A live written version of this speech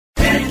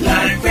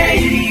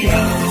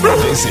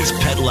This is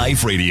Pet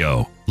Life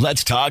Radio.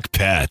 Let's talk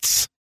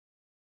pets.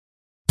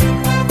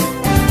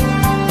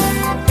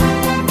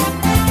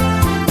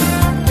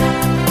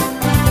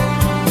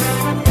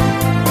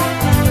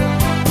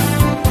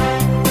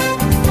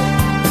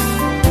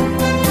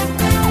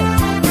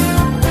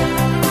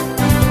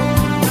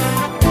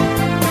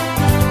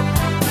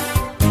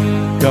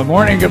 Good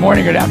morning,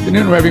 good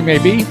afternoon, wherever you may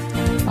be.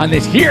 On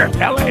this here,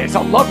 LA, it's a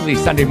lovely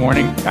Sunday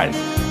morning. Guys,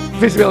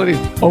 visibility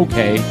is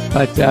okay,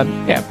 but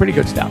yeah, pretty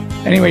good stuff.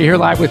 Anyway, you're here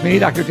live with me,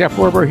 Dr. Jeff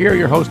Werber, here,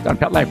 your host on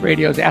Pet Life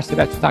Radio's Ask the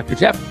Vets with Dr.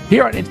 Jeff,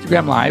 here on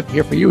Instagram Live,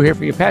 here for you, here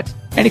for your pets.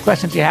 Any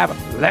questions you have,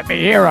 let me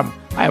hear them.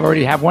 I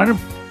already have one.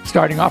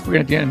 Starting off, we're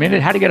going to do in a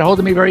minute. How to get a hold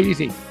of me, very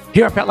easy.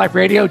 Here on Pet Life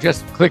Radio,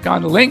 just click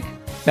on the link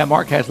that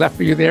Mark has left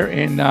for you there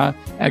and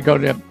go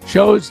to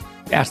shows,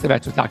 Ask the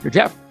Vets with Dr.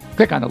 Jeff.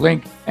 Click on the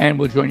link and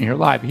we'll join you here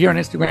live. Here on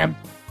Instagram,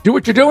 do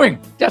what you're doing.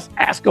 Just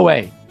ask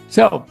away.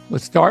 So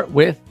let's start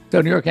with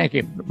the New York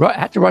Yankee. I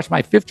had to rush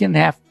my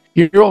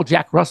 15-and-a-half-year-old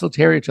Jack Russell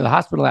Terrier to the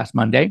hospital last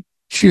Monday.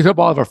 She threw up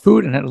all of her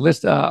food and had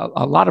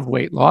a lot of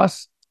weight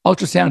loss.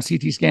 Ultrasound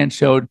CT scan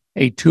showed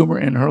a tumor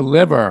in her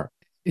liver.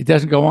 It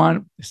doesn't go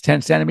on. It's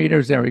 10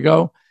 centimeters. There we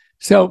go.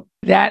 So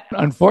that,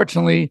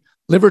 unfortunately,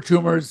 liver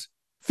tumors,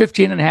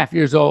 15 and a half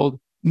years old,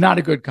 not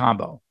a good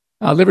combo.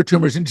 Liver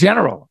tumors in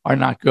general are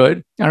not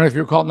good. I don't know if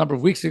you recall a number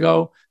of weeks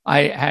ago,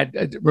 I had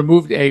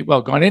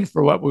gone in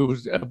for what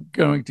was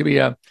going to be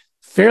a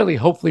fairly,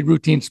 hopefully,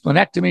 routine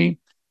splenectomy.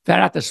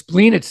 Found out the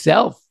spleen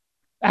itself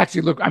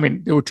actually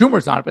there were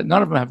tumors on it, but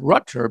none of them have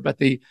ruptured. But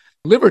the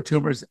liver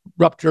tumors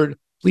ruptured,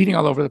 bleeding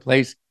all over the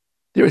place.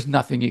 There is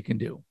nothing you can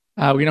do.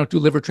 We don't do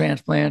liver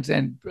transplants.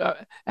 And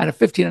at a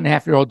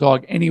 15-and-a-half-year-old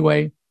dog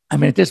anyway,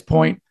 at this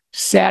point,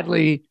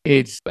 sadly,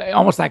 it's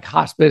almost like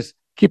hospice.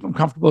 Keep them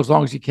comfortable as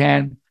long as you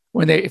can.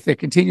 If they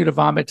continue to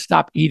vomit,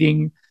 stop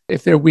eating.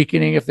 If they're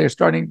weakening, if they're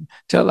starting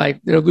to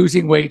they're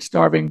losing weight,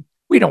 starving,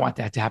 we don't want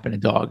that to happen to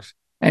dogs.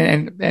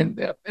 And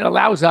it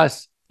allows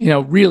us,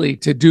 really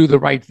to do the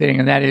right thing,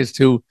 and that is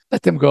to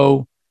let them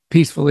go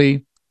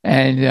peacefully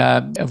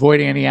and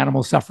avoiding any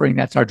animal suffering.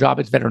 That's our job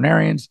as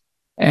veterinarians.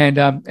 And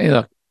hey,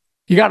 look,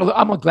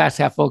 I'm a glass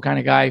half full kind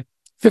of guy.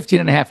 15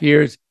 and a half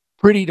years,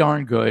 pretty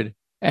darn good.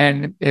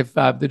 And if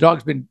the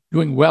dog's been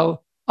doing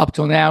well up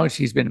till now, and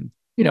she's been,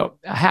 a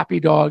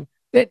happy dog,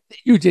 that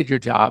you did your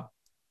job.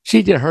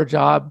 She did her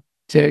job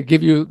to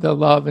give you the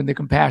love and the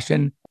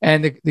compassion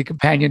and the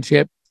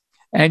companionship.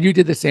 And you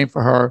did the same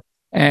for her.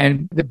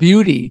 And the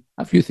beauty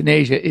of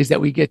euthanasia is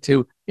that we get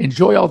to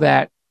enjoy all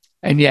that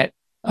and yet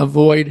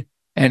avoid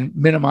and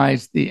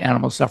minimize the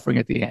animal suffering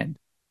at the end.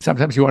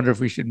 Sometimes you wonder if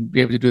we should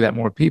be able to do that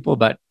more with people,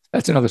 but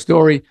that's another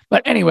story.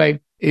 But anyway,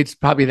 it's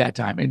probably that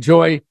time.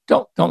 Enjoy.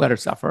 Don't let her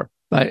suffer.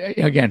 But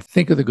again,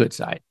 think of the good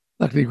side.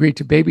 Luckily agreed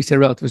to babysit a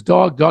relative's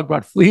dog. Dog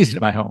brought fleas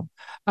into my home.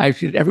 I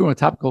treated everyone with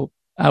topical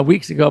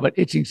weeks ago, but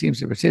itching seems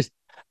to persist.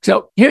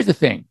 So here's the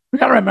thing. We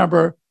got to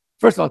remember,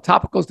 first of all,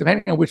 topicals,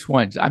 depending on which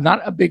ones. I'm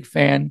not a big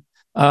fan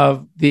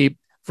of the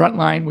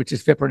Frontline, which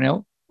is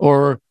Fipronil,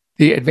 or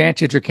the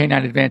Advantage or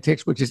Canine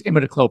Advantix, which is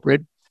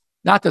imidacloprid.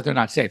 Not that they're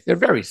not safe. They're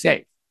very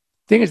safe.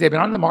 Thing is, they've been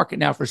on the market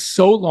now for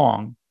so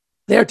long,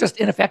 they're just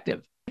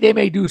ineffective. They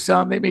may do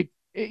some,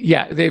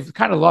 they've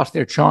kind of lost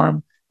their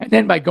charm. And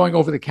then by going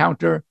over the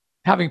counter,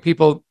 having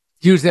people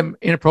use them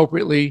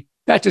inappropriately,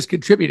 that just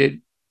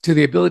contributed to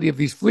the ability of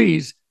these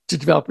fleas to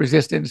develop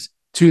resistance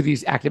to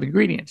these active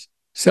ingredients.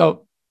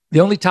 So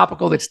the only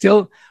topical that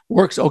still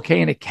works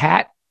okay in a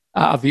cat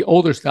of the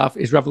older stuff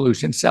is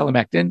Revolution,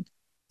 selamectin.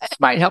 It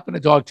might help in a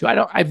dog too.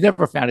 I've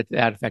never found it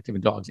that effective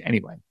in dogs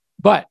anyway.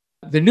 But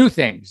the new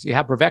things, you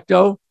have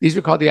Bravecto. These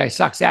are called the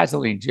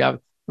isoxazolines. You have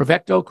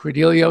Bravecto,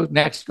 Credelio,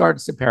 NexGard, and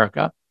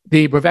Simparica.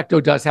 The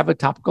Bravecto does have a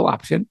topical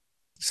option.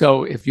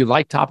 So if you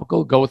like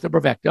topical, go with the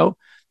Bravecto.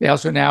 They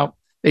also now,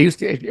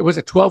 it was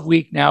a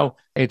 12-week. Now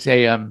it's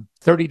a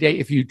 30-day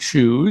if you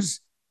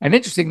choose. And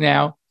interesting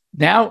now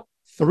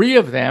 3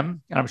 of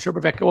them, and I'm sure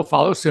Bravecto will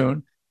follow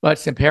soon, but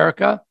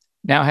Simparica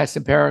now has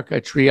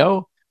Simparica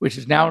Trio, which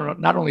is now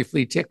not only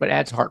flea tick, but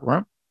adds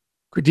heartworm.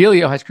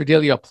 Credelio has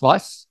Credelio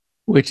Plus,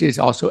 which is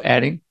also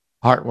adding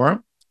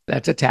heartworm.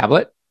 That's a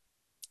tablet.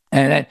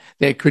 And then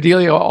the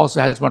Credelio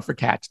also has one for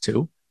cats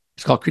too.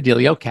 It's called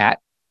Credelio Cat.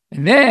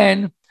 And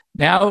then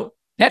now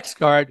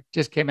NexGard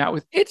just came out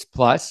with its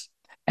Plus,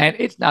 and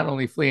it's not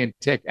only flea and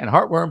tick and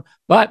heartworm,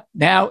 but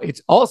now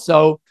it's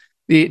also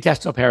the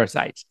intestinal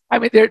parasites.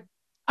 They're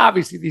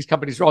obviously, these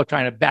companies are all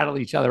trying to battle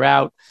each other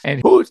out,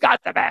 and who's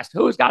got the best,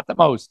 who's got the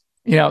most.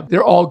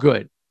 They're all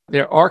good.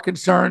 There are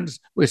concerns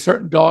with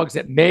certain dogs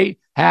that may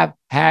have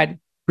had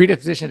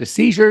predisposition to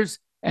seizures,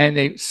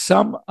 and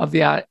some of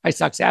the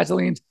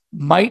isoxazolines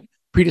might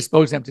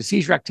predispose them to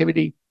seizure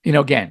activity.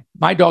 Again,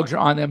 my dogs are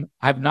on them.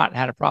 I've not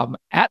had a problem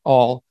at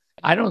all.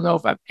 I don't know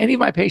if any of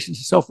my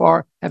patients so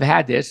far have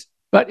had this,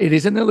 but it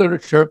is in the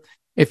literature.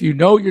 If you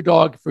know your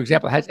dog, for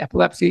example, has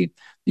epilepsy,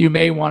 you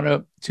may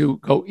want to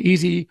go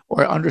easy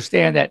or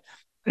understand that.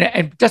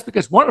 And just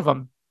because one of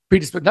them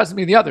predisposes doesn't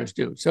mean the others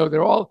do. So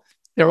they're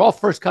all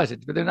first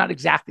cousins, but they're not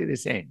exactly the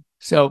same.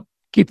 So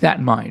keep that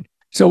in mind.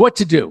 So what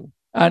to do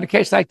in a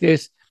case like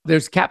this?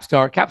 There's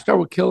Capstar. Capstar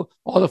will kill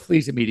all the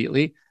fleas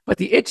immediately, but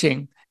the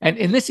itching, and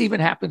this even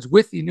happens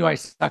with the new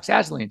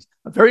isoxazolines,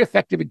 are very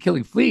effective in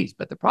killing fleas.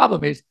 But the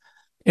problem is,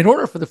 in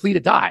order for the flea to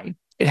die,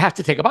 it has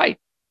to take a bite.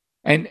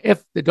 And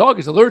if the dog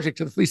is allergic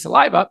to the flea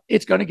saliva,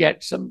 it's going to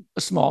get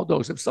a small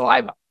dose of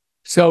saliva.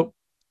 So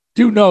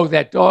do know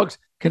that dogs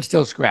can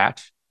still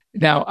scratch.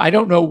 Now, I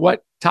don't know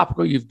what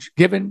topical you've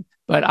given,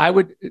 but I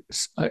would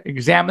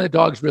examine the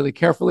dogs really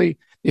carefully.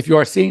 If you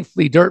are seeing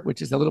flea dirt,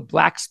 which is a little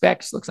black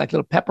specks, looks like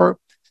little pepper,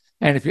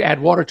 and if you add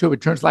water to it,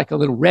 it turns like a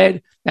little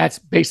red, that's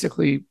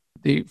basically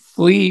the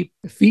flea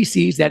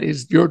feces that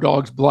is your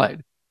dog's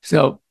blood.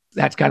 So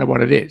that's kind of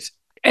what it is.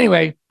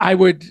 Anyway, I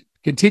would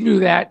continue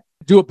that.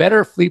 Do a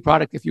better flea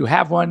product if you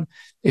have one.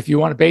 If you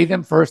want to bathe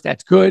them first,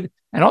 that's good.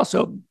 And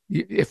also,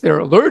 if they're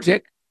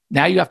allergic,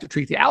 now you have to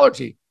treat the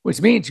allergy,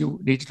 which means you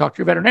need to talk to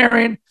your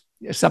veterinarian,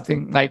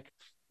 something like,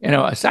 a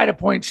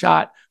Cytopoint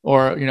shot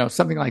or,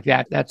 something like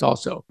that. That's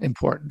also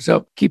important.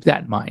 So keep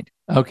that in mind.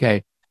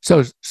 Okay.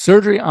 So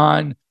surgery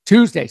on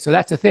Tuesday. So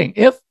that's the thing.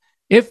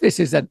 If this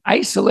is an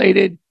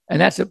isolated, and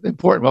that's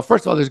important. Well,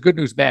 first of all, there's good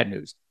news, bad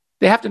news.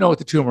 They have to know what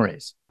the tumor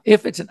is.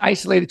 If it's an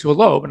isolated to a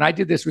lobe, and I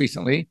did this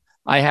recently,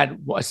 I had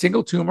a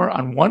single tumor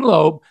on one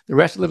lobe. The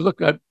rest of the liver looked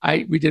good.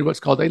 We did what's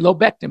called a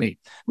lobectomy.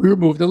 We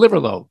removed the liver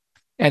lobe,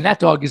 and that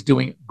dog is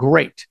doing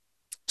great.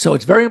 So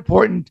it's very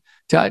important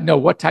to know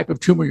what type of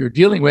tumor you're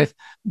dealing with,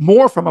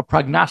 more from a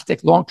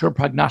long-term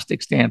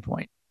prognostic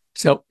standpoint.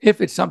 So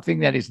if it's something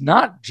that is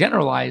not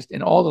generalized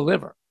in all the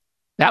liver,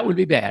 that would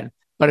be bad.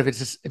 But if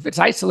it's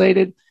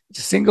isolated, it's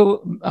a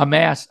single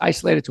mass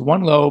isolated to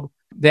one lobe,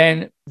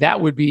 then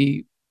that would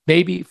be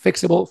maybe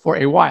fixable for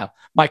a while.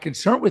 My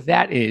concern with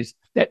that is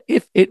that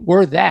if it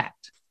were that,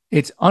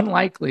 it's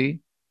unlikely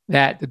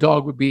that the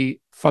dog would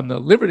be from the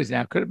liver disease.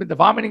 Now, could have been the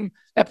vomiting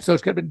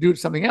episodes, could have been due to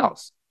something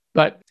else.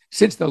 But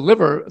since the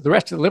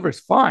rest of the liver is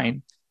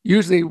fine,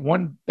 usually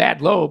one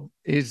bad lobe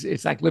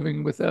it's like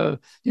living with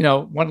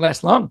one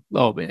less lung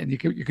lobe, and you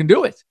can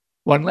do it.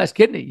 One less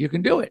kidney, you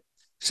can do it.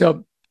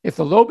 So if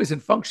the lobe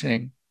isn't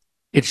functioning,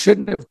 it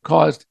shouldn't have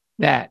caused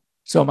that.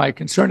 So my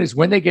concern is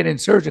when they get in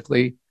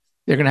surgically,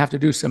 they're going to have to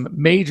do some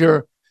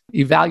major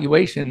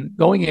evaluation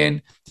going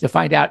in to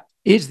find out,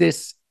 is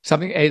this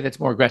something that's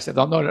more aggressive?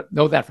 They'll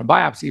know that from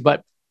biopsy,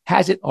 but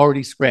has it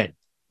already spread?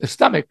 The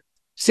stomach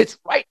sits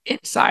right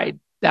inside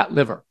that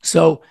liver.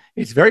 So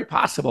it's very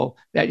possible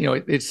that,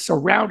 it's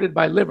surrounded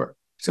by liver.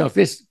 So if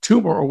this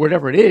tumor or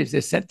whatever it is,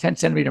 this 10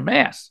 centimeter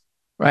mass,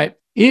 right,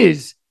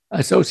 is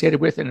associated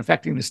with and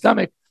affecting the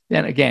stomach,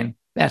 then again,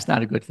 that's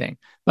not a good thing.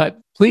 But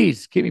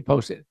please keep me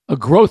posted. A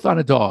growth on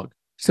a dog.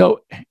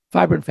 So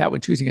fiber and fat when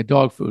choosing a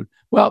dog food.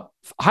 Well,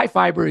 high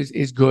fiber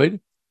is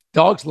good.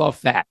 Dogs love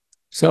fat.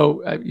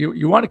 So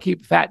you want to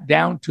keep fat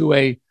down to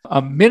a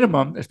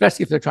minimum,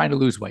 especially if they're trying to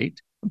lose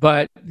weight.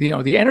 But,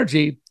 the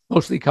energy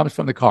mostly comes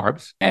from the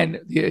carbs,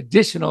 and the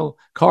additional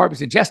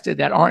carbs ingested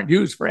that aren't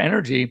used for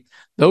energy,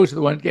 those are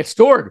the ones that get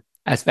stored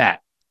as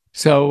fat.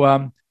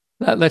 So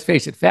let's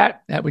face it,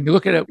 fat, when you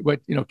look at it,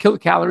 what,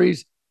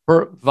 kilocalories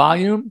per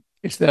volume,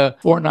 it's the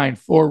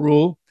 4-9-4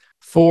 rule,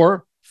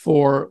 4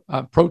 for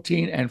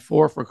protein and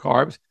 4 for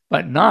carbs,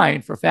 but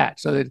 9 for fat.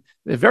 So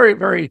they're very,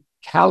 very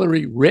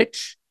calorie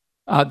rich,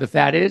 the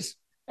fat is.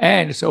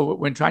 And so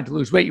when trying to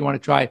lose weight, you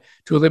want to try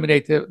to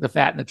eliminate the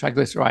fat and the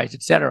triglycerides,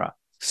 et cetera.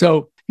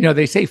 So,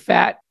 they say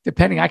fat,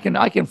 depending, I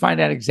can find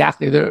out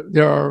exactly.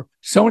 There are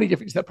so many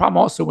different, the problem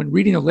also when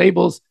reading the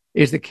labels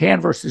is the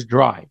can versus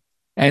dry.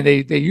 And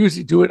they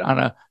usually do it on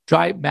a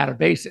dry matter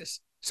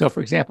basis. So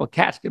for example,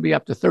 cats can be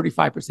up to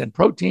 35%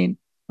 protein,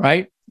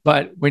 right?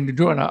 But when you're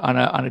doing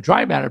on a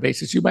dry matter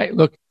basis, you might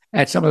look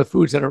at some of the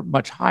foods that are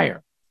much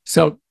higher.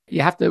 So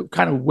you have to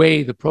kind of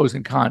weigh the pros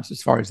and cons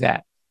as far as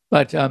that.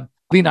 But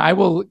Lena, I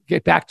will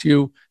get back to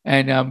you.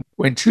 And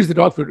when choose the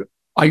dog food,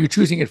 are you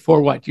choosing it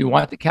for what? Do you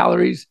want the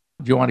calories?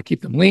 Do you want to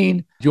keep them lean?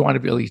 Do you want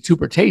to be really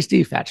super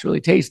tasty? Fat's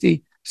really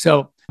tasty.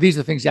 So these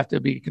are things you have to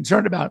be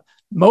concerned about.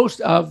 Most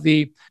of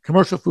the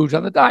commercial foods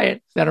on the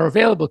diet that are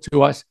available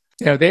to us,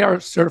 they are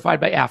certified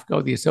by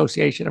AFCO, the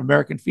Association of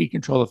American Feed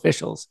Control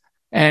Officials.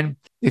 And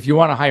if you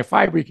want a higher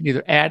fiber, you can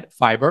either add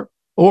fiber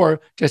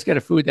or just get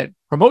a food that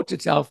promotes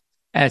itself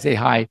as a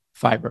high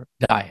fiber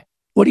diet.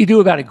 What do you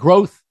do about a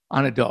growth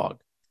on a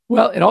dog?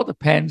 Well, it all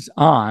depends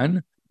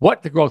on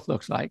what the growth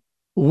looks like,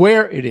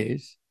 where it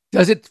is.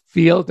 Does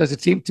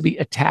it seem to be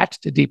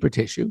attached to deeper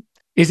tissue?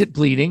 Is it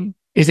bleeding?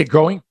 Is it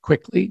growing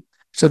quickly?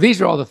 So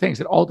these are all the things.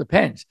 It all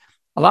depends.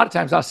 A lot of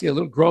times I'll see a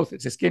little growth.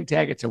 It's a skin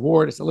tag. It's a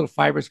wart. It's a little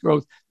fibrous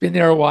growth. Been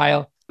there a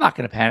while. I'm not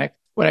going to panic.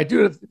 What I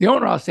do to the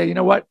owner, I'll say, you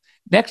know what?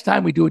 Next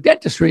time we do a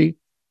dentistry,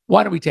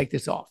 why don't we take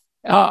this off?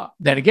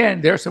 Then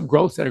again, there are some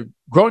growths that are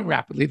growing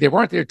rapidly. They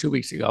weren't there 2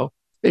 weeks ago.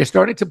 They're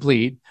starting to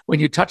bleed. When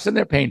you touch them,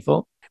 they're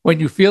painful.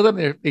 When you feel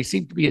them, they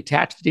seem to be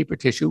attached to deeper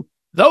tissue.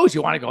 Those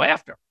you want to go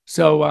after.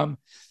 So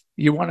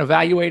you want to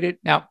evaluate it.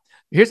 Now,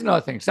 here's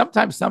another thing.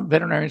 Sometimes some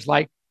veterinarians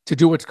like to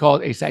do what's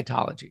called a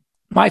cytology.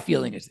 My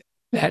feeling is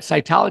that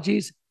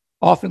cytologies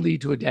often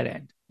lead to a dead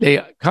end.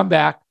 They come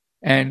back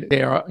and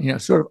they are,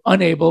 sort of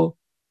unable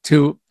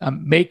to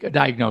make a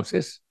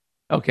diagnosis.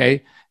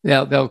 Okay.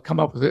 They'll come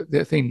up with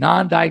the thing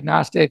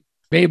non-diagnostic,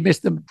 may have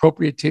missed the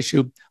appropriate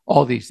tissue,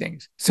 all these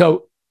things.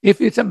 So if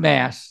it's a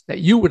mass that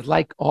you would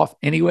like off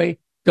anyway,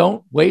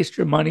 don't waste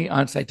your money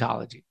on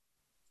cytology.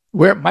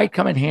 Where it might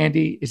come in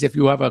handy is if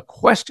you have a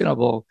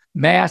questionable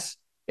mass,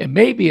 it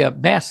may be a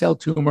mast cell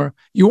tumor.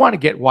 You want to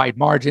get wide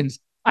margins.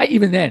 I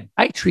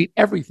treat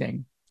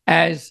everything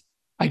as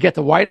I get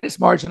the widest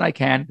margin I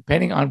can,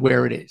 depending on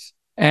where it is.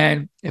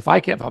 And if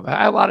I have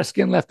a lot of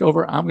skin left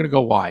over, I'm going to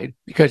go wide,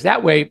 because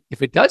that way,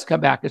 if it does come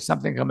back as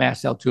something like a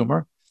mast cell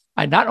tumor,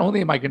 not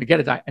only am I going to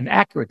get an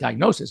accurate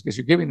diagnosis because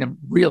you're giving them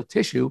real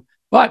tissue,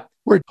 but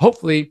we're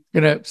hopefully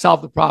going to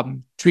solve the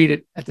problem, treat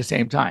it at the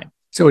same time.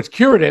 So it's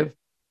curative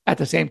at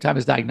the same time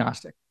as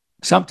diagnostic.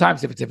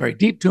 Sometimes if it's a very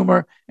deep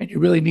tumor and you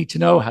really need to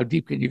know how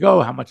deep can you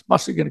go, how much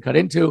muscle you're going to cut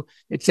into,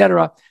 et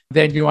cetera,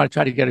 then you want to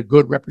try to get a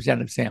good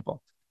representative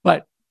sample.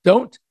 But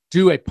don't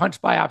do a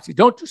punch biopsy.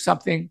 Don't do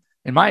something,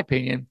 in my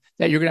opinion,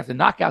 that you're going to have to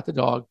knock out the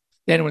dog.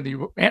 Then when the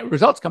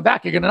results come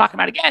back, you're going to knock them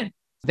out again.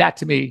 That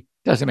to me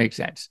doesn't make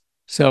sense.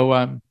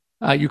 So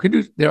you can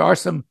do, there are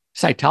some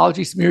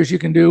cytology smears you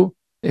can do.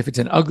 If it's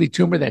an ugly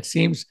tumor that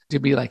seems to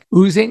be like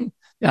oozing,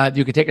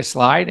 you can take a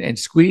slide and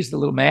squeeze the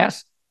little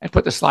mass and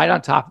put the slide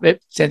on top of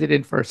it, send it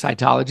in for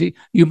cytology.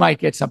 You might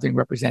get something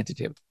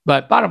representative.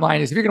 But bottom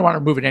line is, if you're going to want to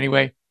remove it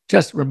anyway,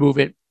 just remove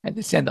it and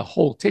then send the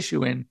whole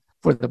tissue in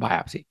for the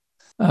biopsy.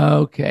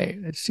 Okay,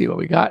 let's see what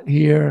we got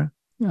here.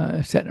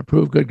 Set and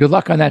approved. Good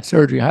luck on that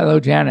surgery. Hello,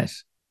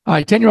 Janice.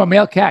 10-year-old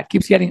male cat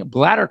keeps getting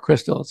bladder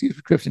crystals. He's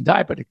prescription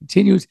diet, but it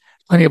continues.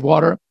 Plenty of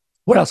water.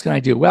 What else can I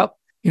do? Well,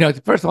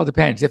 first of all, it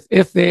depends.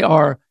 If they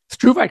are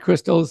struvite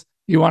crystals,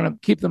 you want to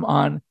keep them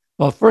on.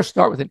 Well, first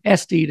start with an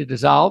SD to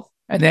dissolve,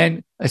 and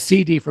then a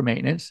CD for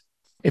maintenance.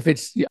 If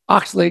it's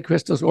oxalate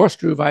crystals or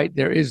struvite,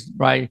 there is,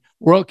 by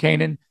World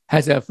Canaan,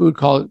 has a food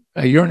called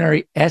a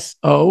urinary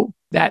SO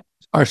that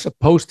are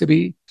supposed to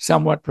be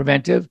somewhat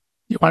preventive.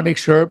 You want to make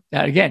sure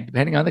that, again,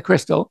 depending on the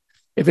crystal,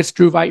 if it's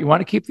struvite, you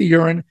want to keep the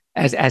urine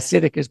as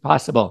acidic as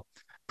possible,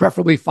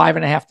 preferably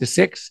 5.5 to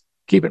 6.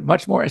 Keep it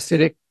much more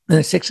acidic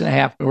than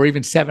 6.5 or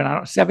even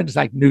 7. 7 is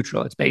like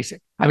neutral. It's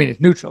basic. I mean, it's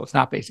neutral. It's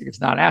not basic.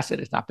 It's not acid.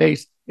 It's not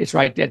base. It's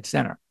right dead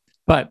center.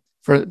 But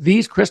for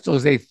these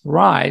crystals, they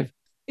thrive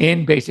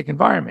in basic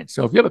environments.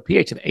 So if you have a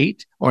pH of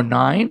 8 or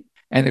 9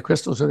 and the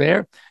crystals are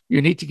there,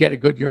 you need to get a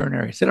good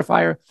urinary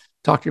acidifier.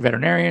 Talk to your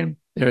veterinarian.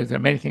 There are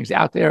many things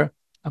out there.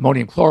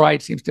 Ammonium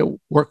chloride seems to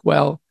work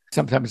well.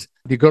 Sometimes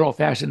the good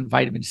old-fashioned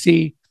vitamin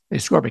C, the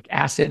ascorbic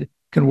acid,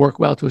 can work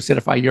well to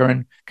acidify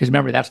urine, because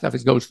remember, that stuff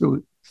goes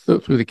through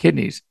the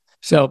kidneys.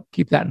 So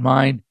keep that in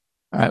mind.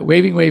 All right,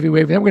 waving. Then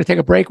we're going to take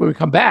a break. When we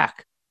come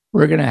back,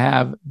 we're going to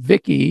have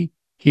Vicky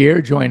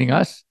here joining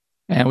us.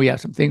 And we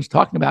have some things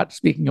talking about,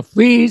 speaking of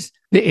fleas,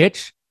 the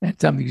itch, and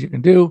some things you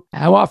can do.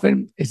 How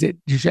often is it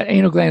you should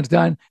anal glands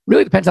done?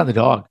 Really depends on the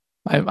dog.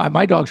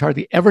 My dogs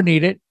hardly ever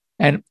need it.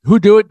 And who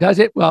does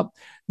it? Well,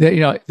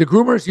 the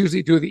groomers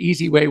usually do the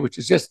easy way, which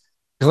is just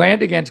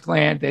gland against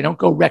gland. They don't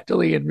go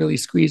rectally and really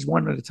squeeze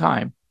one at a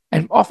time.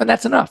 And often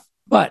that's enough.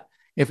 But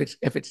if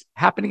it's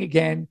happening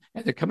again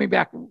and they're coming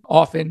back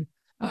often,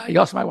 you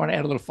also might want to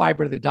add a little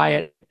fiber to the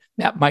diet.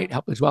 That might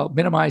help as well,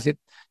 minimize it.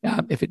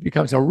 If it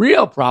becomes a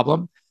real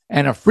problem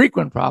and a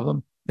frequent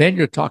problem, then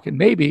you're talking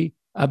maybe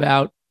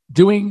about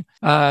doing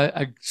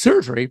a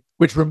surgery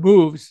which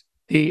removes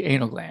the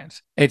anal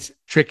glands. It's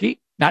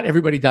tricky. Not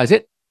everybody does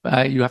it.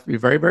 You have to be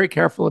very, very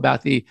careful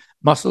about the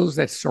muscles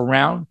that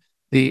surround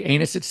the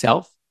anus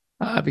itself,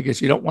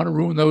 because you don't want to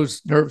ruin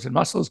those nerves and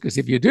muscles, because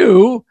if you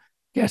do,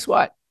 guess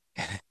what?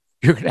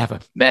 You're going to have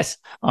a mess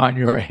on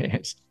your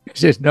hands. There's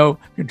just no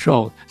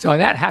control. So on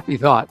that happy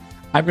thought,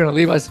 I'm going to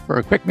leave us for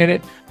a quick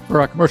minute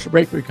for our commercial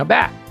break. When we come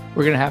back,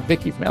 we're going to have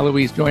Vicky from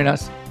Eloise join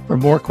us for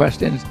more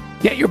questions.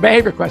 Get your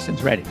behavior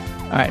questions ready.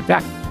 All right. In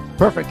fact,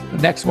 perfect. The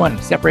next one,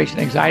 separation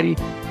anxiety.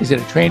 Is it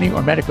a training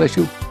or medical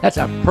issue? That's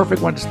a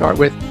perfect one to start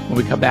with when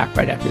we come back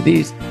right after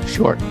these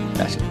short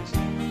messages.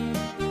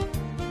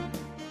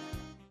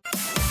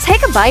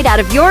 Take a bite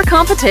out of your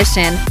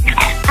competition.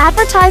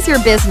 Advertise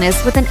your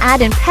business with an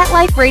ad in Pet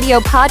Life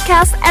Radio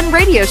podcasts and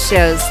radio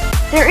shows.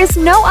 There is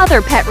no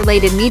other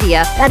pet-related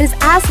media that is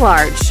as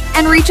large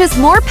and reaches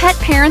more pet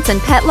parents and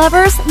pet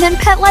lovers than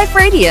Pet Life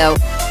Radio.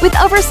 With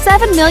over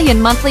 7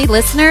 million monthly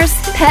listeners,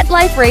 Pet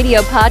Life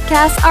Radio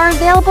podcasts are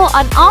available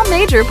on all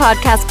major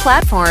podcast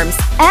platforms.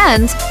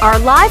 And our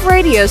live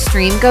radio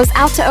stream goes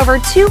out to over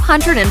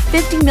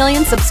 250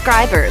 million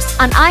subscribers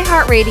on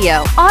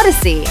iHeartRadio,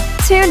 Odyssey,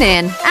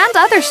 TuneIn, and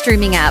other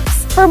streaming apps.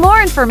 For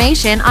more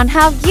information on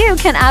how you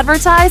can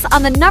advertise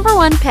on the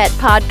 #1 pet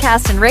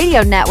podcast and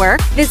radio network,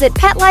 visit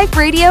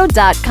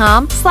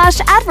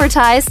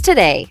PetLifeRadio.com/advertise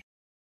today.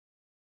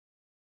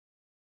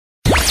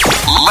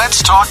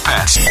 Let's talk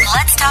pets.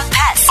 Let's talk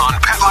pets On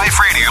Pet Life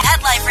Radio.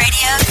 Pet Life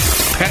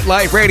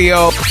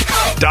Radio.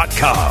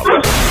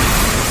 PetLifeRadio.com.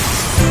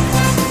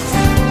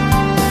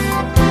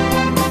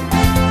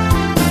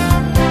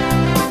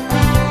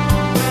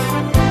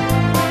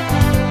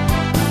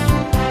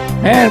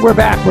 And we're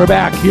back. We're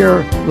back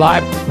here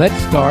live.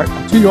 Let's start.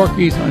 2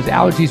 Yorkies, known as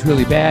allergies,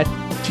 really bad.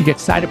 She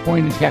gets Cytopoint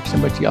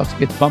injection, but she also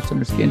gets bumps on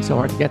her skin, so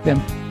hard to get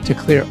them to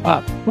clear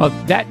up. Well,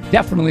 that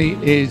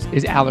definitely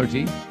is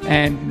allergy.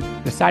 And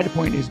the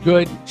Cytopoint is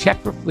good.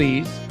 Check for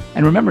fleas.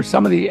 And remember,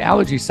 some of the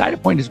allergies,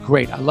 Cytopoint is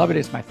great. I love it.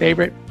 It's my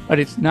favorite. But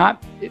it's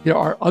not, there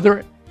are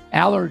other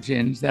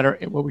allergens that are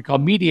what we call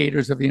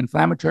mediators of the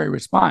inflammatory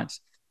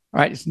response. All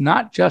right. It's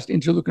not just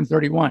interleukin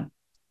 31.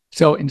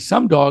 So in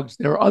some dogs,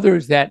 there are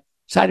others that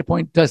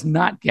Cytopoint does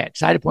not get.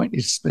 Cytopoint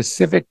is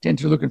specific to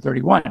interleukin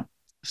 31.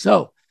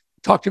 So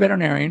talk to a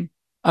veterinarian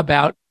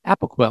about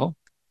Apoquel,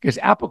 because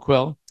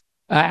Apoquel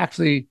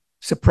actually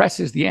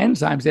suppresses the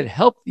enzymes that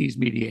help these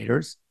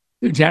mediators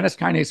through Janus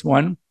kinase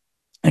 1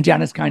 and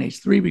Janus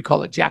kinase 3. We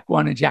call it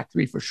JAK1 and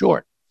JAK3 for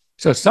short.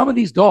 So some of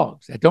these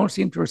dogs that don't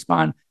seem to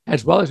respond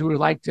as well as we would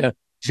like to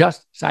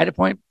just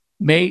Cytopoint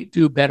may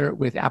do better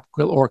with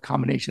Apoquel or a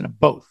combination of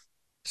both.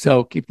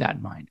 So keep that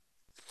in mind.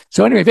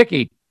 So anyway,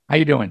 Vicki, how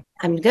you doing?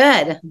 I'm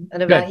good.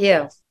 What about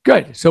you?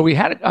 Good. So we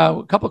had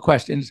a couple of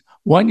questions.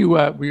 One, we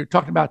were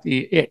talking about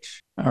the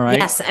itch. All right.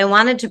 Yes, I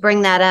wanted to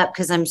bring that up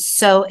because I'm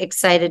so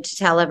excited to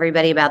tell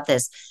everybody about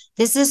this.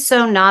 This is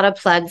so not a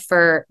plug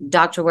for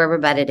Dr. Werber,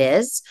 but it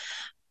is.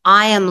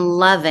 I am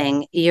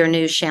loving your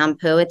new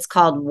shampoo. It's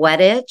called Wet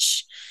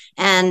Itch.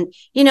 And,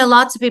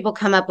 lots of people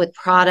come up with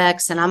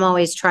products and I'm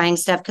always trying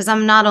stuff because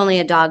I'm not only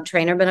a dog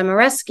trainer, but I'm a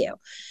rescue.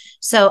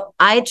 So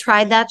I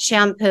tried that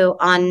shampoo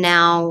on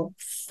now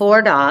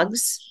 4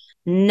 dogs,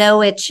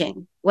 no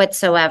itching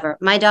whatsoever.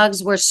 My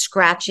dogs were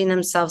scratching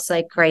themselves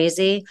like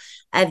crazy.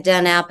 I've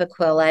done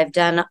Apoquel. I've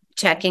done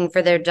checking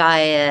for their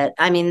diet.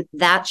 I mean,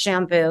 that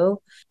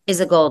shampoo is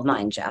a gold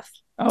mine, Jeff.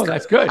 Oh,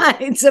 that's good.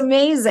 It's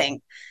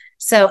amazing.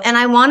 So, and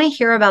I want to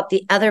hear about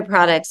the other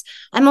products.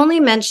 I'm only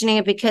mentioning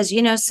it because,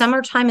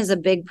 summertime is a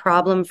big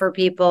problem for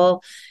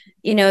people.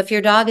 If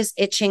your dog is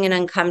itching and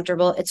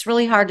uncomfortable, it's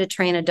really hard to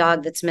train a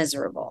dog that's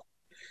miserable.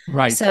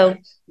 Right. So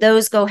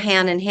those go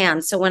hand in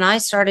hand. So when I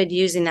started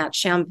using that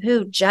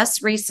shampoo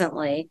just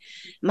recently,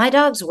 my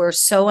dogs were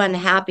so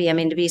unhappy. I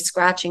mean, to be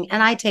scratching,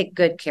 and I take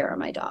good care of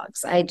my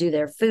dogs. I do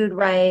their food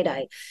right.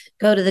 I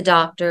go to the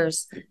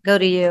doctors, go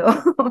to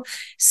you.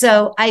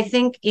 So I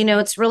think,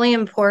 it's really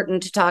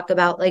important to talk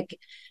about like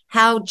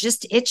how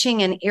just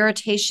itching and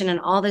irritation and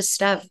all this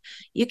stuff,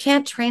 you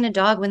can't train a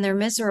dog when they're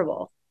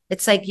miserable.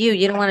 It's like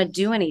you don't want to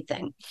do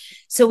anything.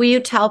 So will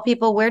you tell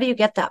people, where do you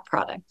get that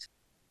product?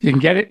 You can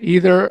get it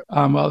either,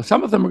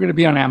 some of them are going to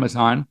be on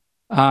Amazon.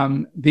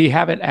 They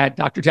have it at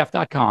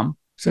drjeff.com.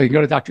 So you can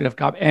go to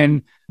drjeff.com.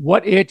 And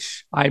What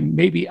Itch, I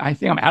think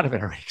I'm out of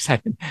it already.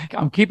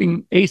 I'm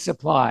keeping a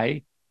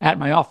supply at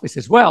my office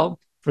as well.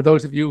 For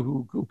those of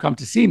you who come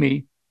to see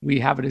me, we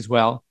have it as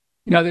well.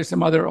 There's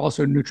some other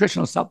also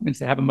nutritional supplements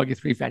that have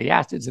omega-3 fatty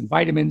acids and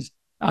vitamins.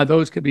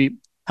 Those could be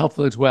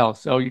helpful as well.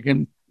 So you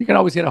can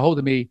always get a hold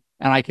of me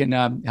and I can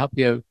help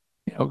you,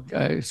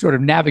 sort of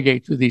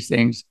navigate through these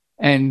things.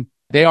 And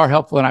they are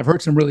helpful, and I've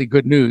heard some really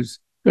good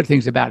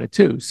things about it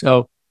too.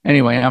 So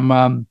anyway,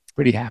 I'm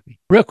pretty happy.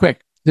 Real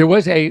quick, there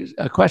was a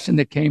question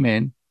that came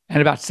in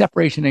and about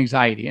separation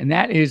anxiety, and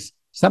that is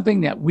something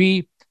that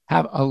we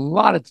have a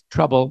lot of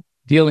trouble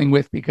dealing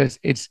with because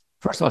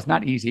first of all, it's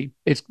not easy.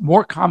 It's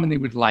more common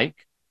than we'd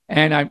like,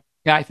 and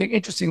I think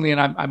interestingly, and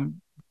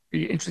I'm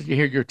interested to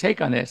hear your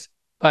take on this,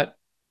 but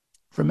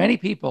for many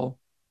people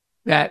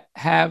that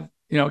have,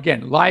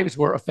 again, lives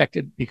were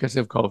affected because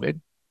of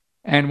COVID.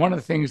 And one of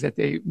the things that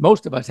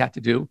most of us had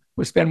to do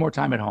was spend more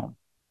time at home.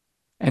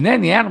 And then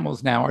the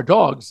animals now, our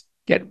dogs,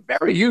 get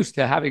very used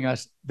to having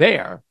us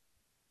there.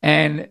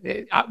 And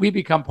we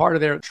become part of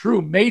their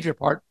true major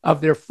part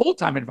of their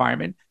full-time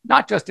environment,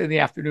 not just in the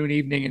afternoon,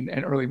 evening,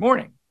 and early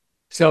morning.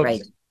 So,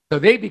 right. So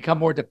they become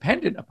more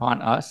dependent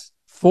upon us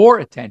for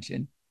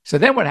attention. So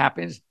then what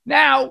happens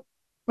now,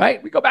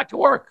 right? We go back to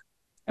work,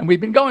 and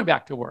we've been going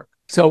back to work.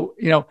 So,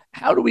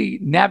 how do we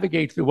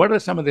navigate through? What are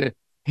some of the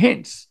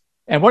hints?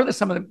 And what are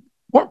some of the,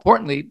 more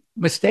importantly,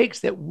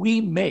 mistakes that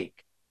we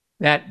make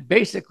that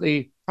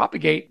basically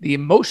propagate the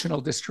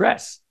emotional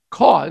distress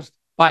caused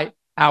by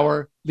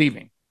our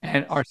leaving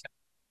and our.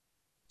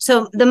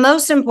 So the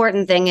most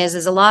important thing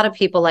is a lot of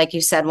people, like you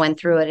said, went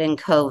through it in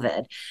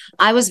COVID.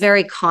 I was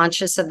very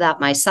conscious of that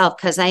myself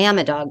because I am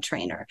a dog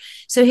trainer.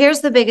 So here's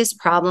the biggest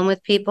problem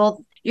with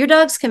people. Your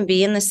dogs can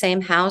be in the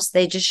same house.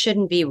 They just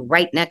shouldn't be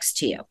right next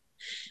to you.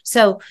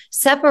 So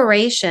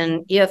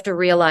separation, you have to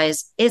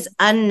realize, is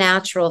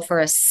unnatural for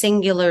a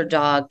singular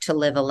dog to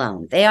live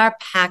alone. They are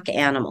pack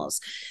animals.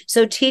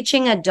 So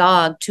teaching a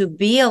dog to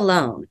be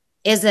alone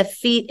is a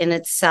feat in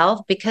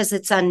itself because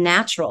it's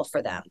unnatural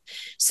for them.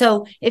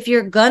 So if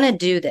you're going to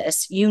do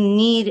this, you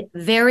need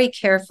very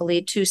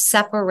carefully to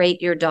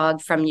separate your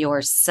dog from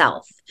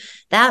yourself.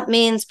 That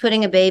means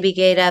putting a baby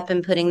gate up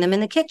and putting them in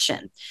the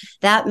kitchen.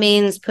 That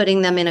means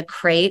putting them in a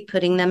crate,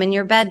 putting them in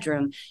your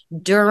bedroom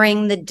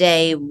during the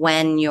day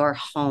when you're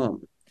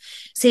home.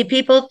 See,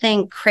 people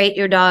think crate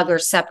your dog or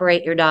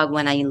separate your dog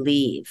when I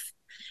leave,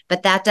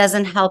 but that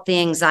doesn't help the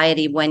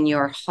anxiety when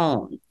you're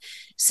home.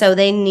 So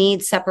they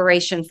need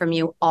separation from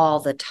you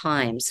all the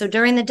time. So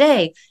during the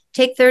day,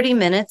 take 30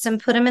 minutes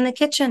and put them in the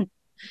kitchen.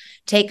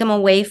 Take them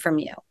away from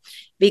you.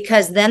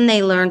 because then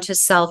they learn to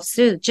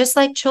self-soothe, just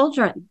like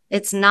children.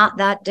 It's not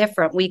that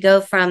different. We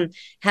go from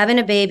having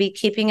a baby,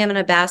 keeping him in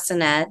a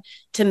bassinet,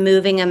 to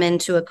moving him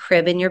into a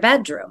crib in your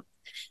bedroom.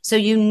 So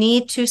you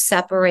need to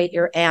separate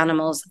your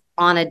animals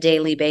on a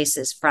daily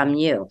basis from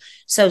you.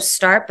 So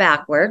start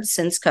backwards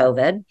since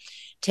COVID.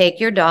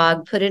 Take your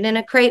dog, put it in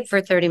a crate for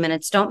 30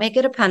 minutes. Don't make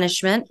it a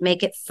punishment.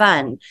 Make it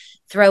fun.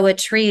 Throw a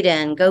treat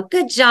in, go,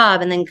 good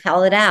job, and then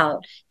call it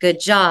out. Good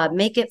job.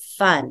 Make it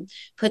fun.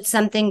 Put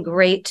something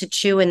great to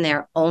chew in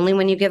there. Only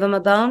when you give them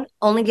a bone,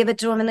 only give it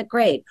to them in the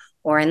crate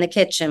or in the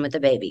kitchen with the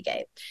baby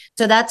gate.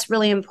 So that's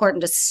really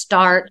important, to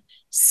start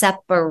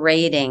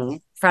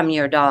separating from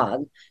your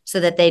dog so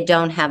that they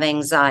don't have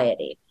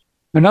anxiety.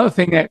 Another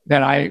thing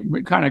that I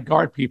kind of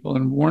guard people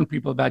and warn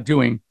people about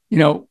doing,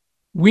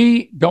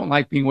 we don't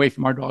like being away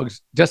from our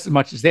dogs just as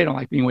much as they don't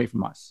like being away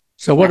from us.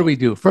 So what do we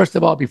do? First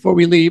of all, before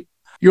we leave,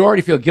 you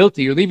already feel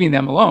guilty. You're leaving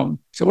them alone.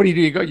 So what do?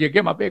 You go, you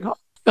give them a big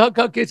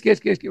hug,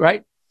 kiss,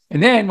 right?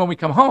 And then when we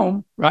come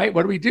home, right,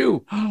 what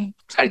do?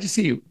 Excited to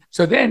see you.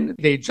 So then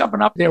they're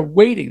jumping up, they're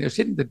waiting, they're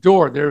sitting at the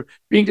door, they're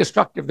being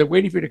destructive, they're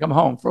waiting for you to come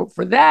home.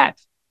 For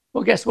that,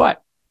 well, guess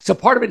what? So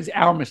part of it is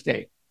our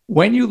mistake.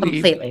 When you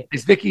leave, completely,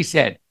 as Vicky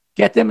said,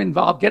 get them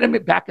involved, get them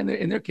back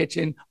in their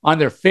kitchen on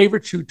their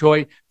favorite chew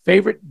toy,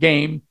 favorite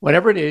game,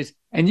 whatever it is.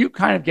 And you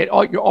kind of get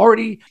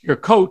your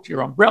coat,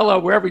 your umbrella,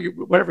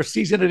 whatever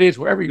season it is,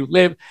 wherever you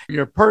live,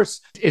 your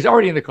purse is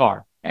already in the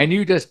car. And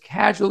you just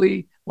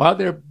casually, while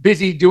they're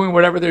busy doing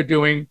whatever they're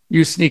doing,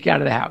 you sneak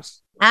out of the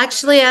house.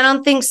 Actually, I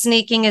don't think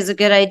sneaking is a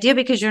good idea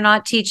because you're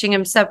not teaching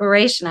them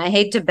separation. I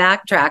hate to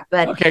backtrack,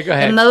 but okay, go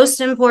ahead. The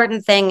most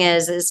important thing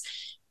is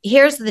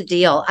here's the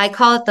deal. I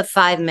call it the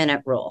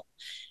 5-minute rule.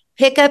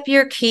 Pick up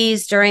your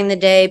keys during the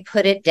day,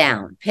 put it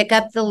down. Pick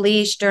up the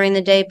leash during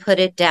the day, put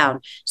it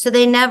down. So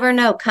they never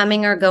know,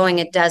 coming or going,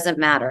 it doesn't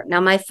matter. Now,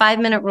 my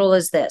 5-minute rule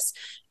is this.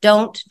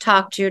 Don't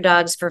talk to your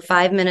dogs for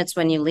 5 minutes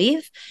when you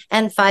leave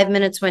and 5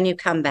 minutes when you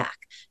come back.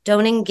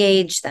 Don't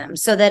engage them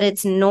so that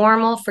it's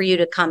normal for you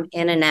to come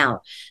in and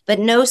out. But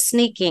no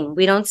sneaking.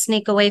 We don't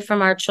sneak away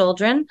from our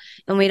children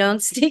and we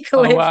don't sneak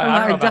away from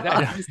our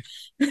dogs.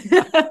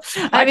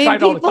 I mean,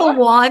 people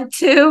want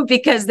to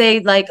because they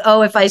like,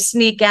 oh, if I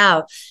sneak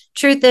out.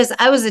 Truth is,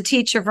 I was a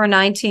teacher for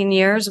 19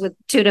 years with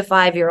 2 to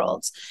 5 year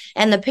olds.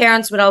 And the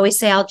parents would always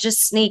say, I'll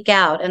just sneak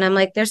out. And I'm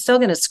like, they're still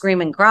going to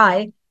scream and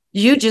cry.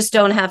 You just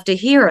don't have to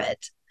hear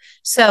it.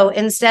 So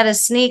instead of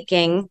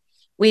sneaking,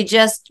 we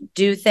just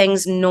do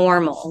things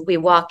normal. We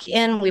walk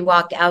in, we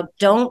walk out.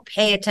 Don't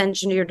pay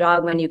attention to your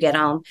dog when you get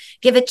home.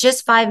 Give it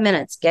just 5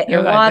 minutes. Get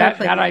your water.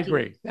 That I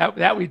agree.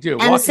 That we do.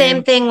 And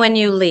same thing when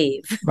you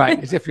leave. Right.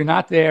 As if you're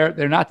not there,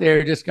 they're not there.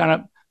 You're just kind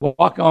of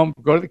walk home,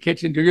 go to the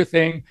kitchen, do your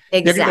thing.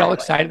 Exactly. They're going to get all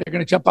excited. They're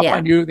going to jump up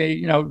on you. They,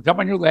 jump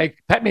on your leg,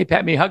 pet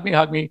me, hug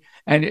me.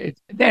 And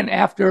then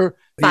after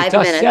the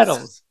dust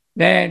settles,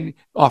 then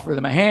offer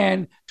them a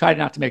hand. Try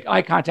not to make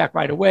eye contact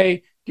right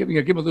away. Give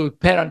them a little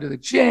pet under the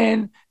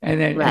chin, and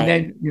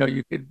then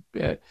you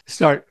could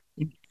start.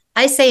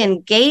 I say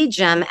engage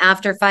them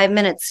after 5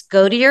 minutes.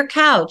 Go to your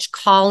couch,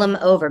 call them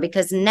over,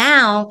 because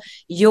now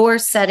you're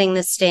setting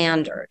the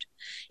standard.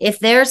 If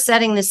they're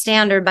setting the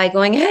standard by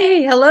going,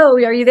 hey, hello,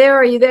 are you there?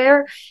 Are you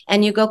there?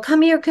 And you go,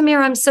 come here.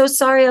 I'm so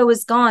sorry I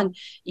was gone.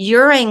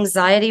 Your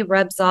anxiety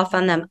rubs off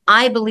on them.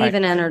 I believe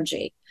in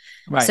energy.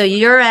 Right. So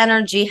your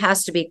energy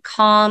has to be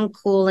calm,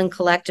 cool, and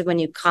collected when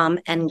you come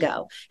and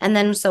go. And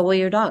then so will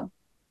your dog.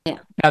 Yeah.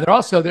 Now,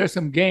 there's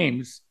some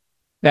games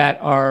that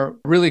are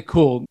really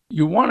cool.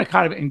 You want to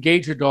kind of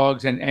engage your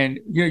dogs and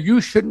you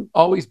shouldn't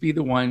always be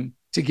the one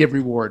to give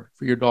reward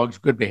for your dog's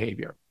good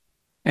behavior.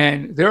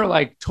 And there are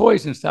like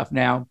toys and stuff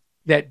now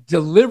that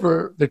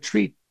deliver the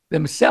treat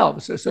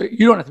themselves. So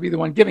you don't have to be the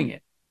one giving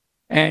it.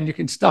 And you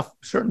can stuff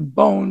certain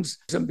bones.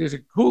 There's a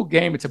cool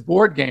game. It's a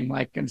board game,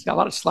 and it's got a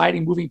lot of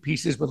sliding, moving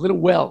pieces with little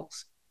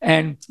wells.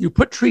 And you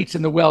put treats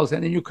in the wells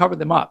and then you cover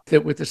them up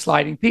with the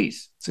sliding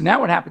piece. So now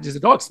what happens is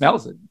the dog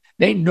smells it.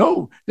 They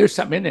know there's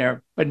something in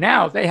there, but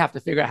now they have to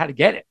figure out how to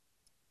get it.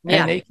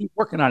 And they keep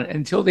working on it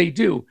until they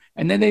do.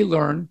 And then they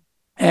learn.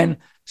 And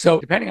so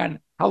depending on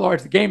how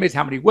large the game is,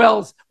 how many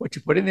wells, what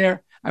you put in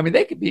there, I mean,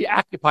 they could be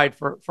occupied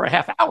for a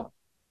half hour.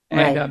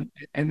 And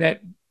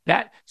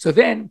so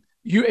then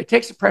it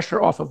takes the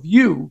pressure off of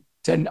you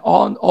to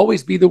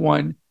always be the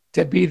one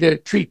to be the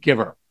treat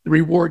giver, the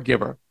reward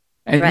giver.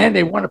 And then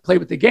they want to play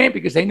with the game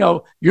because they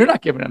know you're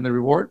not giving them the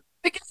reward.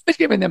 The game is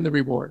giving them the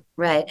reward.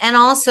 Right. And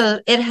also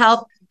it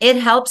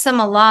helps them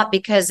a lot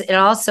because it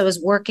also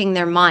is working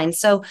their mind.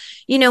 So,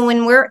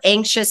 when we're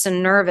anxious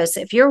and nervous,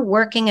 if you're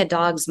working a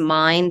dog's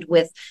mind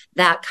with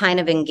that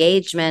kind of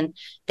engagement,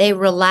 they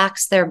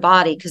relax their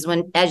body. Because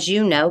as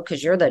you know,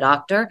 because you're the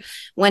doctor,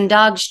 when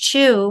dogs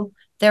chew,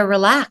 they're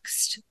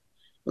relaxed.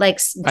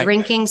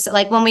 Drinking,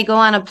 like when we go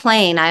on a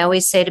plane, I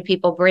always say to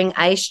people, bring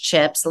ice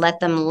chips, let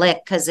them lick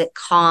because it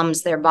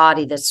calms their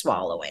body, the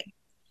swallowing.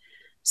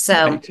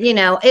 So,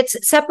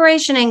 it's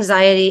separation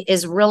anxiety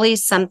is really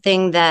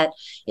something that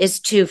is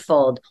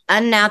twofold.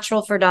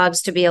 Unnatural for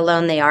dogs to be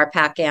alone. They are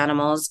pack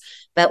animals.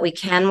 but we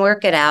can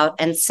work it out.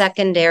 And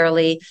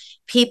secondarily,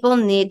 people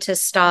need to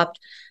stop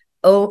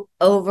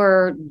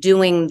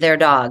overdoing their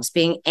dogs,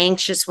 being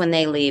anxious when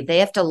they leave. They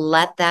have to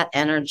let that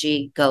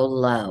energy go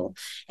low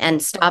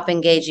and stop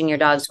engaging your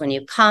dogs when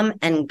you come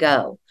and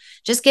go.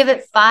 Just give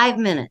it 5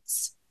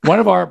 minutes. One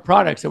of our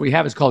products that we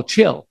have is called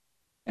Chill,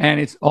 and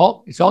it's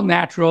all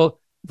natural,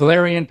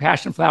 valerian,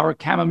 passion flower,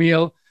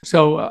 chamomile.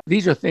 So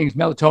these are things,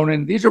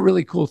 melatonin. These are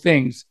really cool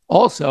things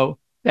also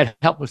that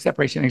help with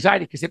separation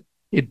anxiety because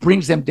it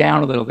brings them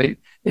down a little. They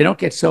don't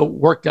get so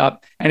worked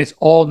up, and it's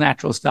all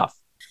natural stuff.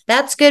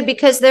 That's good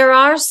because there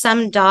are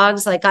some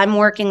dogs, like I'm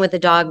working with a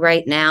dog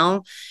right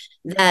now,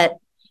 that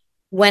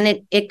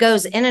when it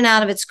goes in and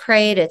out of its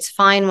crate, it's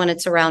fine when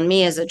it's around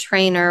me as a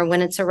trainer.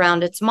 When it's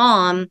around its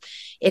mom,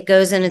 it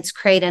goes in its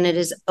crate and it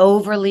is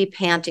overly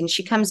panting.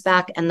 She comes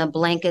back and the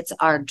blankets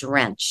are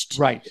drenched.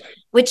 Right.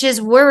 Which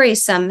is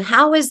worrisome.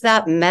 How is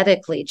that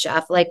medically,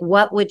 Jeff? Like,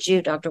 what would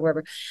you, Dr.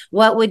 Werber,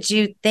 what would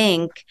you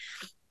think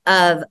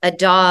of a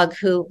dog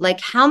who, like,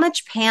 how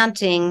much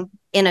panting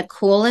in a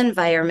cool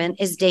environment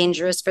is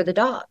dangerous for the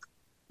dog?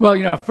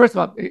 Well, first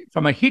of all,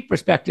 from a heat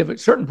perspective,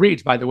 certain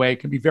breeds, by the way,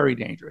 can be very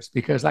dangerous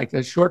because like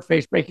the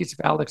short-faced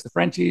brachycephalics, the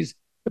Frenchies,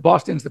 the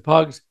Bostons, the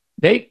Pugs,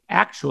 they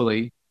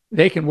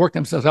can work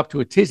themselves up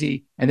to a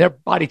tizzy and their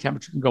body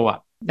temperature can go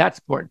up. That's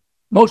important.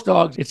 Most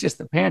dogs, it's just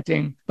the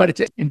panting, but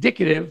it's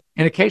indicative.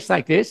 In a case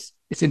like this,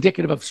 it's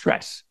indicative of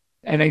stress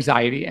and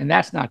anxiety, and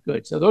that's not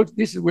good. So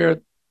this is where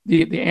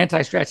the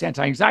anti-stress,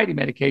 anti-anxiety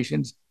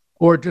medications,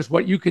 or just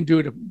what you can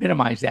do to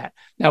minimize that.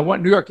 Now,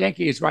 what New York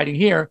Yankee is writing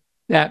here,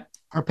 that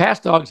her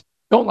past dogs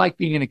don't like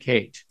being in a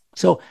cage.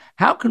 So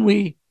how can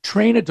we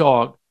train a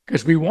dog?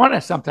 Because we want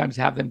to sometimes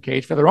have them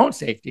caged for their own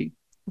safety,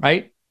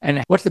 right?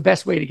 And what's the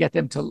best way to get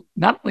them to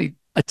not only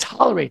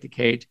tolerate the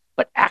cage,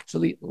 but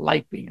actually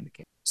like being in the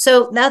cage?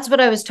 So that's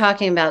what I was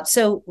talking about.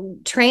 So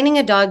training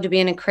a dog to be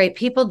in a crate,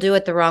 people do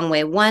it the wrong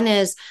way. One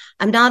is,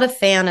 I'm not a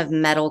fan of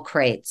metal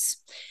crates.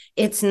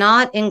 It's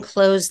not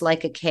enclosed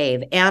like a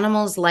cave.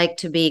 Animals like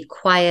to be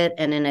quiet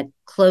and in a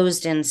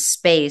closed-in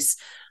space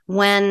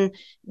when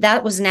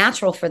that was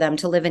natural for them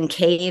to live in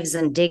caves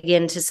and dig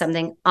into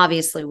something.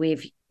 Obviously,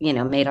 we've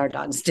made our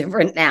dogs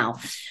different now.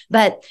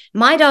 But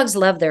my dogs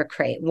love their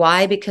crate.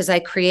 Why? Because I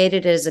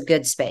created it as a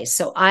good space.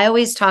 So I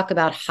always talk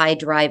about high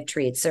drive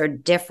treats. There are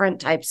different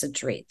types of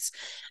treats.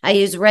 I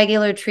use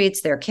regular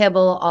treats. They're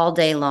kibble all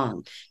day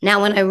long.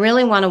 Now, when I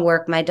really want to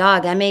work my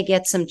dog, I may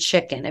get some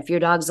chicken. If your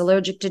dog's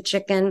allergic to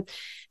chicken,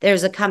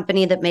 there's a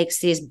company that makes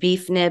these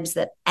beef nibs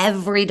that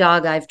every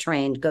dog I've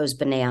trained goes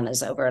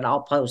bananas over it.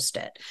 I'll post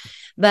it.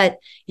 But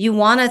you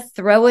want to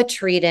throw a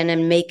treat in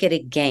and make it a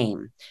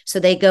game. So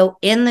they go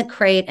in the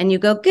crate and you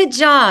go, good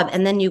job.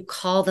 And then you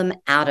call them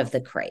out of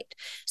the crate.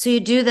 So you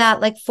do that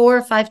like 4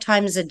 or 5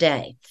 times a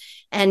day.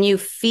 And you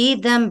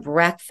feed them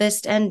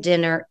breakfast and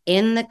dinner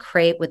in the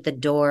crate with the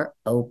door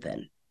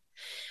open.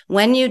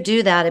 When you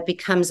do that, it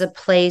becomes a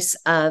place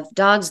of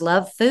dogs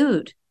love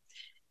food.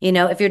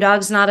 If your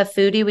dog's not a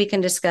foodie, we can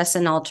discuss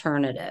an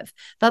alternative.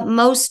 But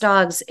most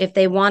dogs, if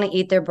they want to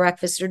eat their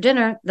breakfast or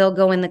dinner, they'll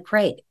go in the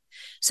crate.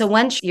 So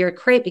once your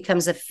crate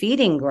becomes a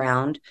feeding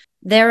ground,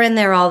 they're in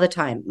there all the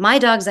time. My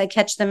dogs, I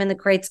catch them in the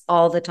crates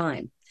all the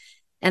time.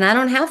 And I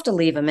don't have to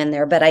leave them in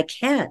there, but I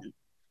can,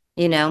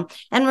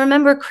 And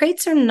remember,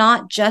 crates are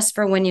not just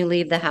for when you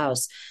leave the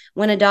house.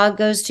 When a dog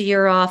goes to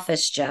your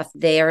office, Jeff,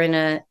 they are in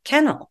a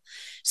kennel.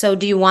 So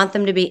do you want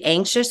them to be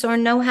anxious or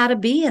know how to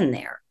be in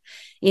there?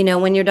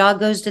 When your dog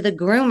goes to the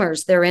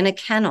groomers, they're in a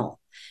kennel.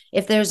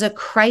 If there's a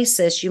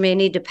crisis, you may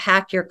need to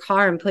pack your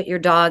car and put your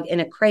dog in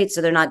a crate so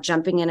they're not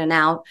jumping in and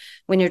out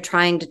when you're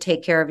trying to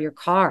take care of your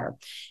car.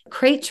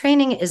 Crate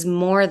training is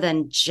more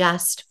than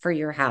just for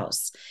your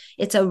house.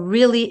 It's a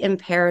really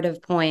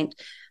imperative point.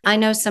 I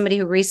know somebody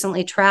who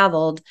recently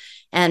traveled,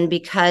 and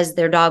because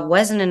their dog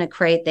wasn't in a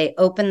crate, they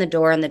opened the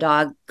door and the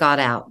dog got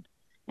out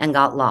and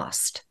got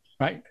lost.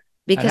 Right.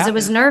 Because it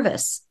was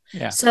nervous.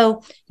 Yeah.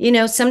 So,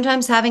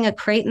 sometimes having a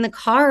crate in the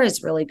car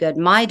is really good.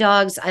 My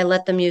dogs, I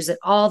let them use it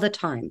all the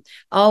time,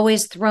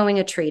 always throwing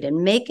a treat,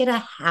 and make it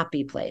a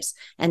happy place,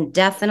 and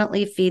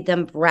definitely feed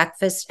them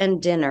breakfast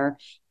and dinner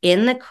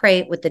in the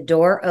crate with the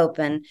door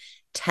open.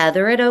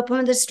 Tether it open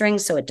with a string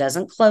so it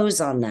doesn't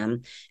close on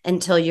them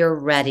until you're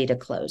ready to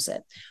close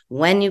it.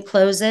 When you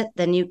close it,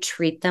 then you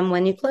treat them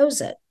when you close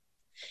it,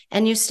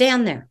 and you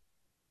stand there.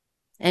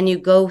 And you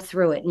go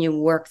through it and you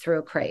work through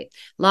a crate.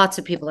 Lots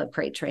of people have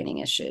crate training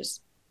issues.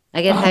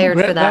 I get hired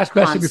for that. Last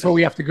question before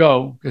we have to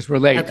go because we're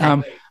late.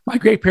 Okay. My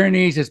Great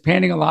Pyrenees is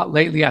panting a lot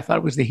lately. I thought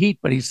it was the heat,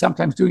 but he's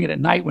sometimes doing it at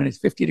night when it's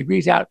 50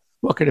 degrees out.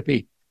 What could it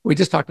be? We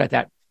just talked about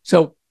that.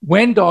 So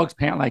when dogs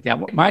pant like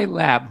that, my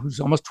lab,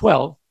 who's almost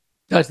 12,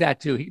 does that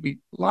too. He'd be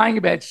lying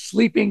in bed,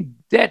 sleeping,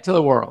 dead to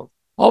the world.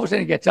 All of a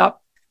sudden he gets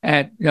up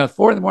and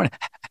 4 a.m, all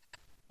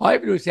I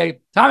have to do is say,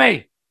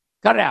 Tommy,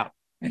 cut it out.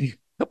 And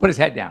he'll put his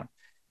head down.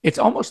 It's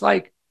almost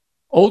like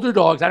older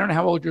dogs. I don't know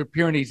how old your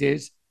Pyrenees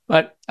is,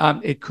 but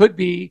it could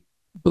be,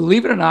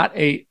 believe it or not,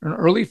 an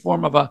early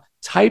form of a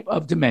type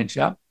of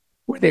dementia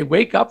where they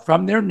wake up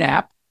from their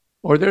nap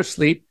or their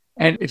sleep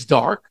and it's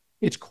dark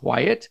it's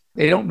quiet.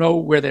 They don't know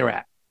where they're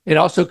at. It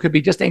also could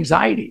be just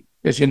anxiety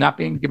because you're not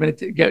being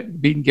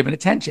given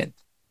attention.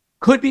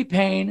 Could be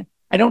pain.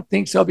 I don't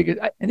think so because,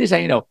 and this is how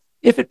you know,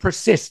 if it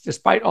persists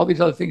despite all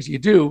these other things you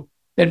do,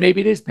 then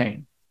maybe it is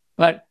pain.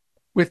 But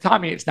with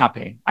Tommy, it's not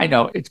pain. I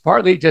know it's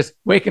partly just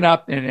waking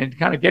up and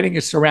kind of getting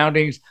his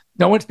surroundings.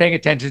 No one's paying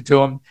attention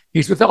to him.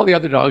 He's with all the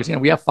other dogs.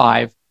 We have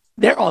 5.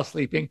 They're all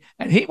sleeping,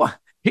 and he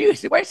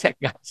said, "Wait a second,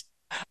 guys,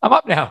 I'm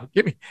up now.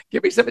 Give me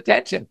some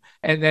attention."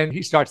 And then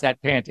he starts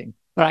that panting,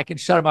 but I can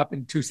shut him up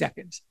in 2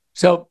 seconds.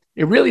 So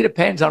it really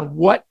depends on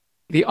what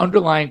the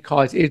underlying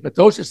cause is. But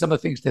those are some of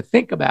the things to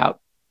think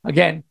about.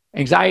 Again,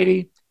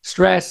 anxiety,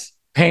 stress,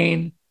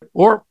 pain,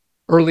 or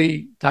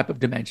early type of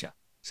dementia.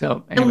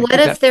 So, anyway, and what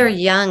if they're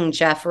young,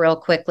 Jeff, real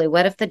quickly?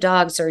 What if the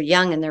dogs are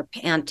young and they're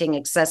panting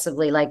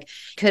excessively? Like,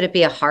 could it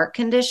be a heart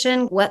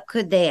condition? What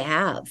could they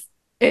have?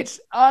 It's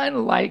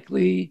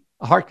unlikely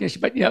a heart condition,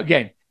 but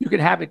again, you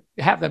can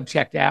have them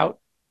checked out,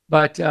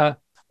 but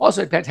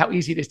also it depends how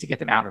easy it is to get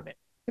them out of it.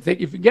 If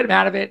you can get them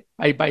out of it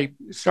by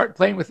start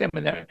playing with them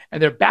and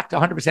they're back to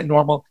 100%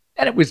 normal,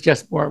 then it was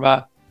just more of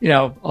a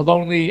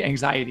lonely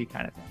anxiety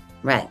kind of thing.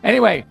 Right.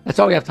 Anyway, that's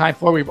all we have time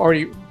for. We've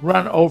already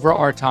run over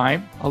our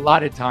time,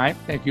 allotted time.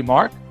 Thank you,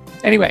 Mark.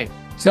 Anyway,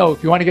 so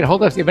if you want to get a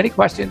hold of us, if you have any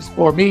questions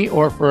for me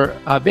or for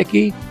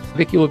Vicky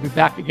will be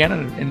back again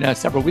in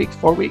several weeks,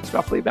 4 weeks,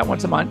 roughly, about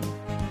once a month.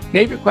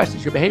 Your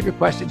behavior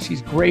questions.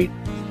 She's great.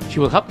 She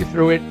will help you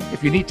through it.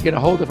 If you need to get a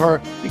hold of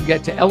her, you can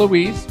get to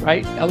Eloise,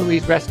 right?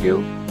 Eloise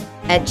Rescue.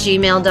 At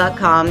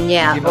gmail.com,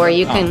 yeah. Or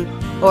you can,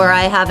 or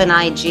I have an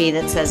IG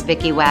that says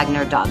Vicky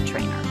Wagner Dog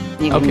Trainer.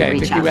 You can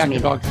reach Vicky out Wagner to me.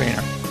 Dog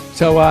Trainer.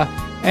 So,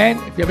 and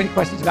if you have any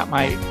questions about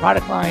my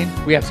product line,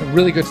 we have some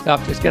really good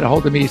stuff. Just get a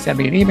hold of me, send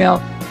me an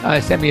email,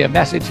 send me a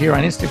message here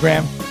on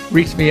Instagram,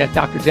 reach me at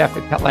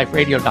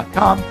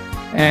drjeff@petliferadio.com,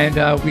 and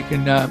we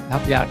can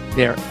help you out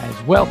there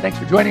as well. Thanks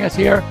for joining us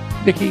here.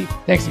 Vicky,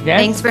 thanks again.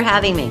 Thanks for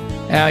having me.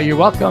 You're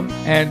welcome.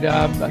 And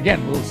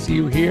again, we'll see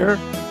you here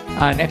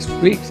next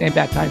week, same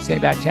bad time,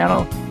 same bad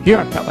channel, here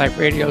on Pet Life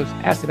Radio's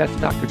Ask the Vets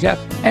with Dr. Jeff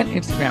and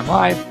Instagram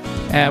Live,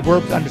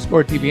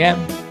 Verbs_DVM,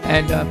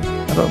 and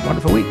have a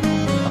wonderful week.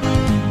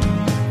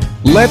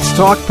 Let's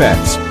Talk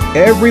Pets,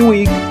 every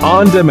week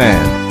on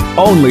demand,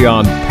 only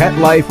on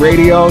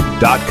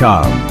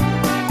PetLifeRadio.com.